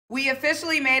We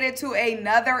officially made it to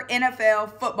another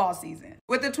NFL football season.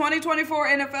 With the 2024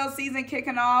 NFL season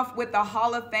kicking off with the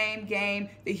Hall of Fame game,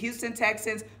 the Houston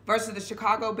Texans versus the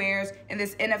Chicago Bears in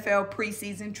this NFL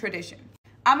preseason tradition.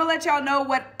 I'm going to let y'all know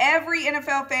what every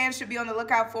NFL fan should be on the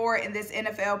lookout for in this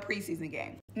NFL preseason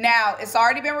game. Now, it's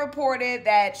already been reported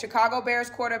that Chicago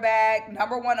Bears quarterback,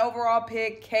 #1 overall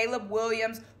pick, Caleb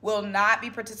Williams, will not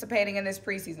be participating in this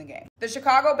preseason game. The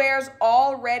Chicago Bears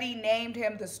already named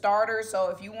him the starter, so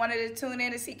if you wanted to tune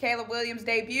in to see Caleb Williams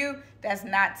debut, that's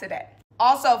not today.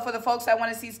 Also, for the folks that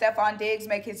want to see Stephon Diggs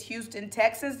make his Houston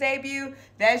Texans debut,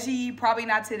 that's probably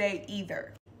not today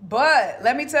either. But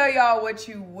let me tell y'all what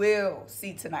you will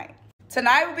see tonight.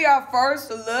 Tonight will be our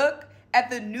first look at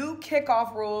the new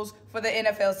kickoff rules for the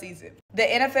NFL season. The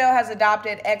NFL has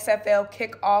adopted XFL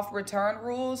kickoff return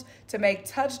rules to make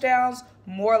touchdowns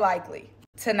more likely.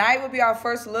 Tonight will be our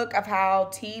first look of how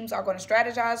teams are going to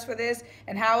strategize for this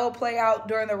and how it will play out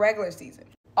during the regular season.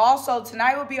 Also,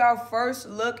 tonight will be our first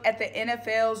look at the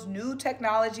NFL's new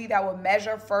technology that will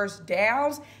measure first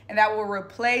downs and that will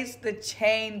replace the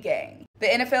chain gang. The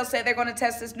NFL said they're going to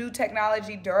test this new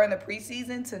technology during the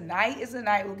preseason. Tonight is the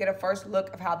night we'll get a first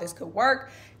look of how this could work.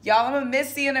 Y'all, I'm going to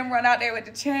miss seeing them run out there with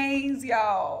the chains,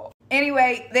 y'all.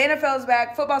 Anyway, the NFL is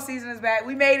back. Football season is back.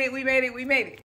 We made it.